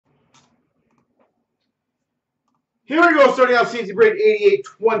Here we go, starting out CNC break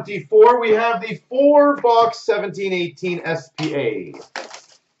 8824. We have the 4-box 1718 SPA.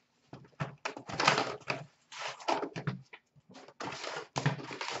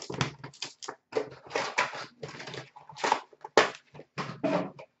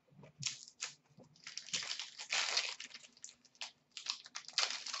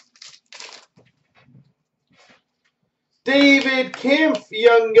 David Kempf,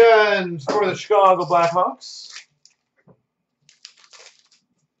 Young Guns for the Chicago Blackhawks.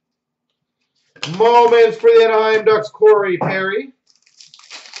 Moments for the Anaheim Ducks, Corey Perry.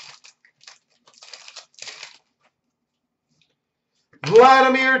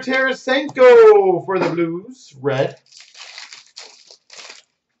 Vladimir Tarasenko for the Blues, red.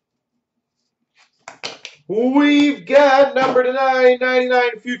 We've got number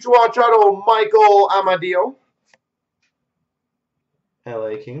 999 Future Watch Auto, Michael Amadio.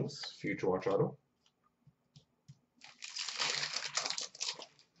 LA Kings, Future Watch Auto.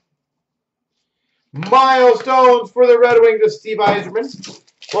 Milestones for the Red Wings of Steve Yzerman.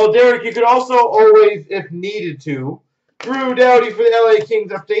 Well, Derek, you could also always, if needed to, Drew Doughty for the LA Kings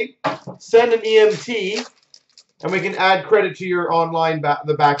update. Send an EMT, and we can add credit to your online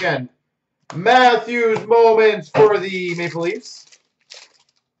the back end. Matthews moments for the Maple Leafs.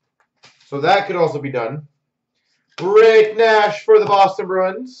 So that could also be done. Rick Nash for the Boston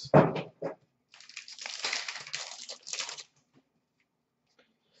Bruins.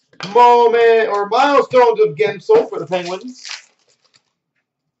 Milestones of Gensel for the Penguins.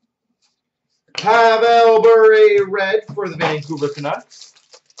 Pavel Bure red for the Vancouver Canucks.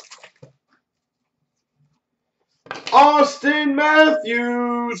 Austin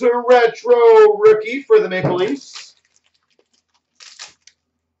Matthews, a retro rookie for the Maple Leafs.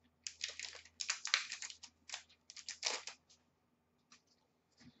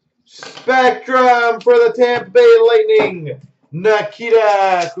 Spectrum for the Tampa Bay Lightning,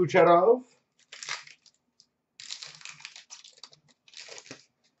 Nikita Kucherov.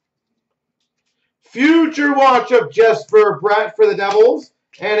 Future Watch of Jesper Bratt for the Devils,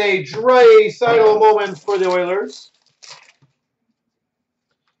 and a Draisaitl moment for the Oilers.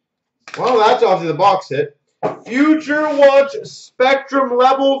 Well, that's obviously the box hit. Future Watch Spectrum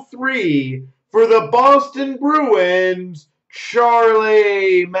Level 3 for the Boston Bruins,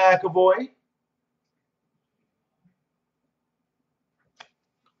 Charlie McAvoy.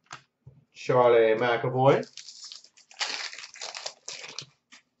 Charlie McAvoy.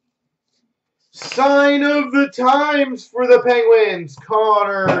 Sign of the Times for the Penguins,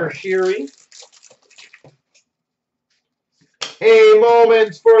 Connor Sheary. A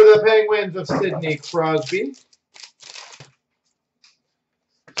moment for the Penguins of Sidney Crosby.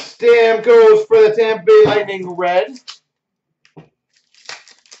 Stamkos for the Tampa Bay Lightning, red.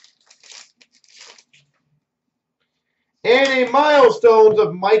 And a Milestones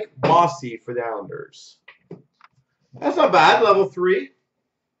of Mike Bossy for the Islanders. That's not bad, level 3.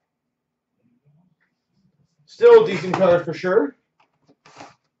 Still a decent card for sure.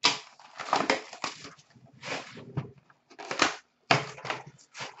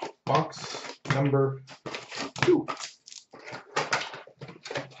 Box number 2.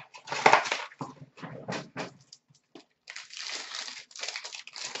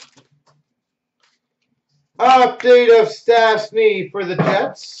 Update of Stastny for the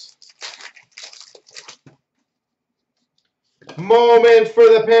Jets. Moment for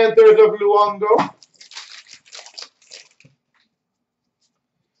the Panthers of Luongo.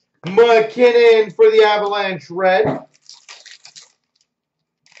 McKinnon for the Avalanche, red.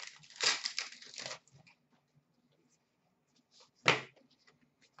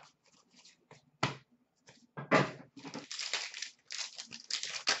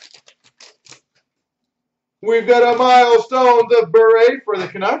 We've got a Milestones of Bure for the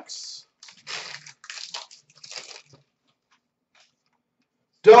Canucks.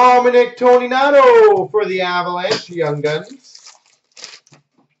 Dominic Toninato for the Avalanche, Young Guns.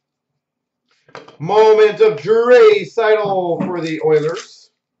 Moment of Draisaitl for the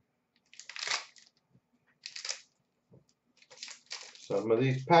Oilers. Some of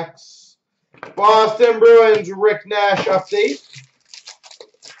these packs. Boston Bruins, Rick Nash update.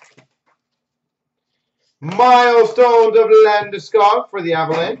 Milestones of Landeskog for the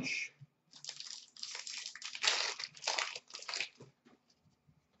Avalanche.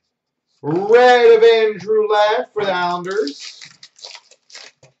 Red of Andrew Ladd for the Islanders.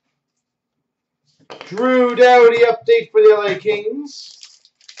 Drew Doughty update for the LA Kings.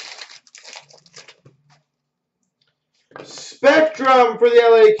 Spectrum for the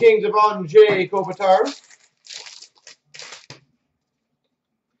LA Kings of Anze Kopitar.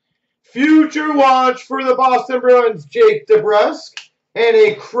 Future Watch for the Boston Bruins, Jake DeBrusk. And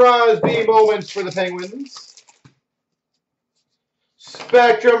a Crosby Moments for the Penguins.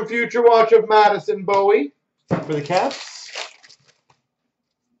 Spectrum Future Watch of Madison Bowie for the Caps.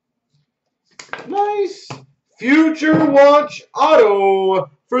 Nice. Future Watch Auto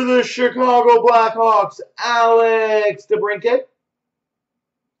for the Chicago Blackhawks, Alex DeBrincat.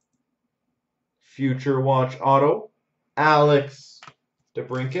 Future Watch Auto, Alex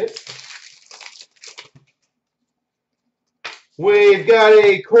DeBrincat. We've got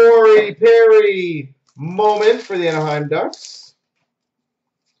a Corey Perry moment for the Anaheim Ducks.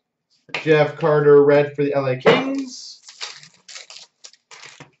 Jeff Carter red for the LA Kings.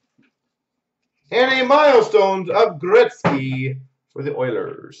 And a Milestones of Gretzky for the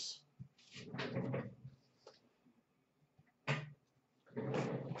Oilers.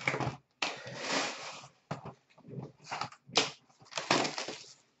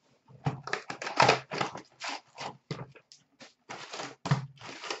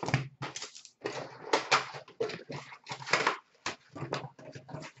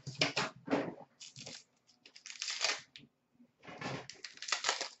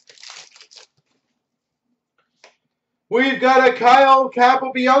 We've got a Kyle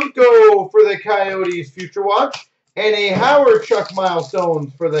Capobianco for the Coyotes Future Watch. And a Howard Chuck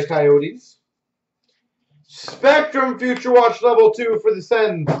Milestones for the Coyotes. Spectrum Future Watch Level 2 for the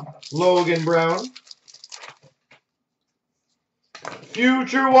Sens, Logan Brown.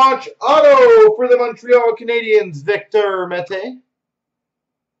 Future Watch Auto for the Montreal Canadiens, Victor Mete.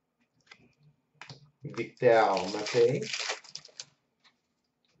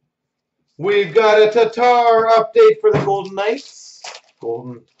 We've got a Tatar update for the Golden Knights.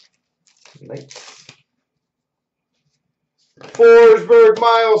 Forsberg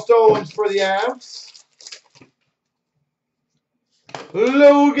Milestones for the Avs.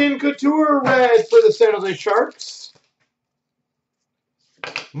 Logan Couture red for the San Jose Sharks.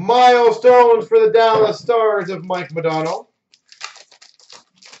 Milestones for the Dallas Stars of Mike Modano.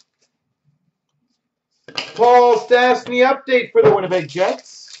 Paul Stastny update for the Winnipeg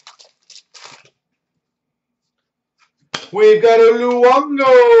Jets. We've got a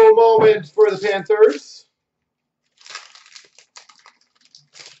Luongo moment for the Panthers.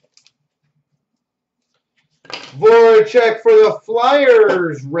 Voracek for the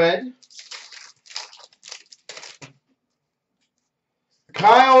Flyers, red.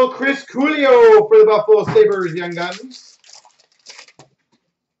 Chris Coolio for the Buffalo Sabres, Young Guns.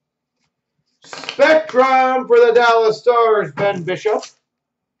 Spectrum for the Dallas Stars, Ben Bishop.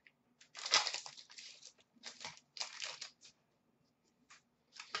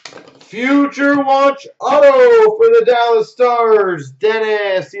 Future Watch Auto for the Dallas Stars,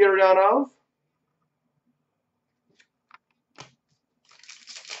 Dennis Yuridanov.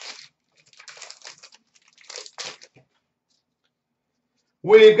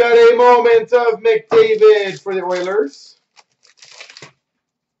 We've got a moment of McDavid for the Oilers.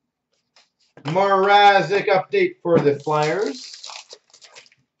 Mrazek update for the Flyers.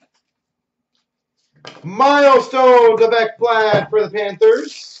 Milestones of Ekblad for the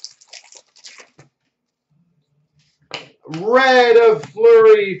Panthers. Red of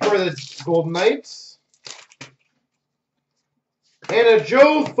Fleury for the Golden Knights. And a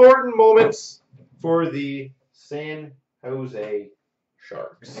Joe Thornton moments for the San Jose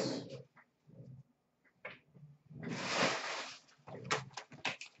Sharks.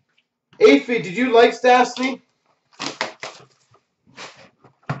 Afy, did you like Stastny?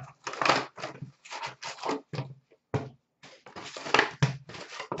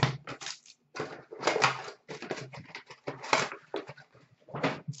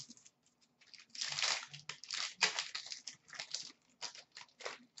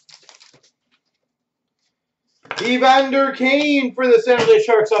 Evander Kane for the San Jose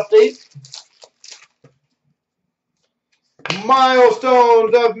Sharks update.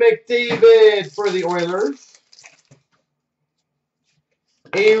 Milestones of McDavid for the Oilers.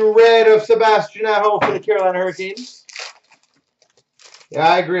 A red of Sebastian Aho for the Carolina Hurricanes. Yeah,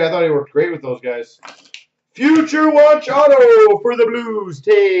 I agree. I thought he worked great with those guys. Future Watch Auto for the Blues,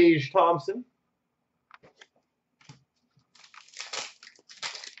 Tage Thompson.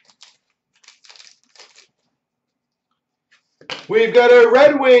 We've got a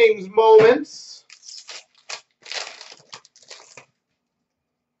Red Wings moments.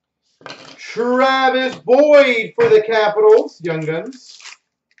 Travis Boyd for the Capitals, Young Guns.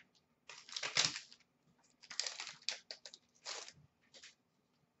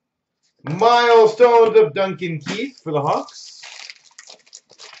 Milestones of Duncan Keith for the Hawks.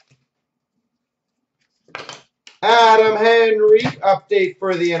 Adam Henrique update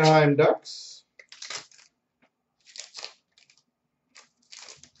for the Anaheim Ducks.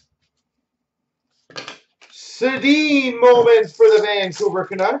 Sedin moments for the Vancouver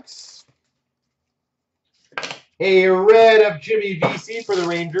Canucks. A red of Jimmy Vesey for the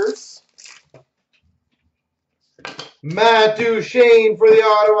Rangers. Matt Duchene for the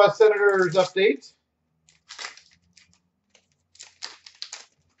Ottawa Senators update.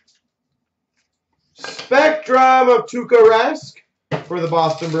 Spectrum of Tuukka Rask for the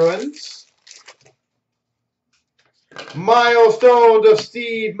Boston Bruins. Milestones of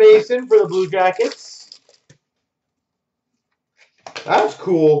Steve Mason for the Blue Jackets. That's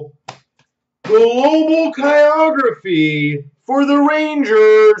cool. Global Chirography for the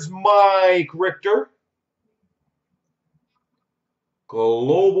Rangers, Mike Richter.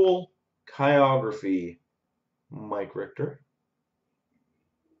 Global Chirography, Mike Richter.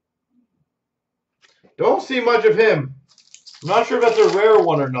 Don't see much of him. I'm not sure if that's a rare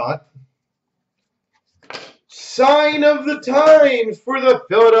one or not. Sign of the Times for the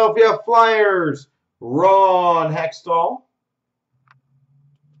Philadelphia Flyers, Ron Hextall.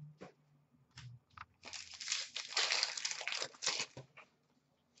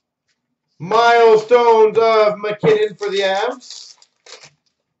 Milestones of McKinnon for the Avs.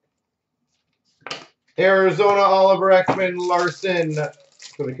 Arizona Oliver Ekman Larson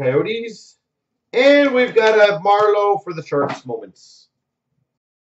for the Coyotes. And we've got a Marlowe for the Sharks moments.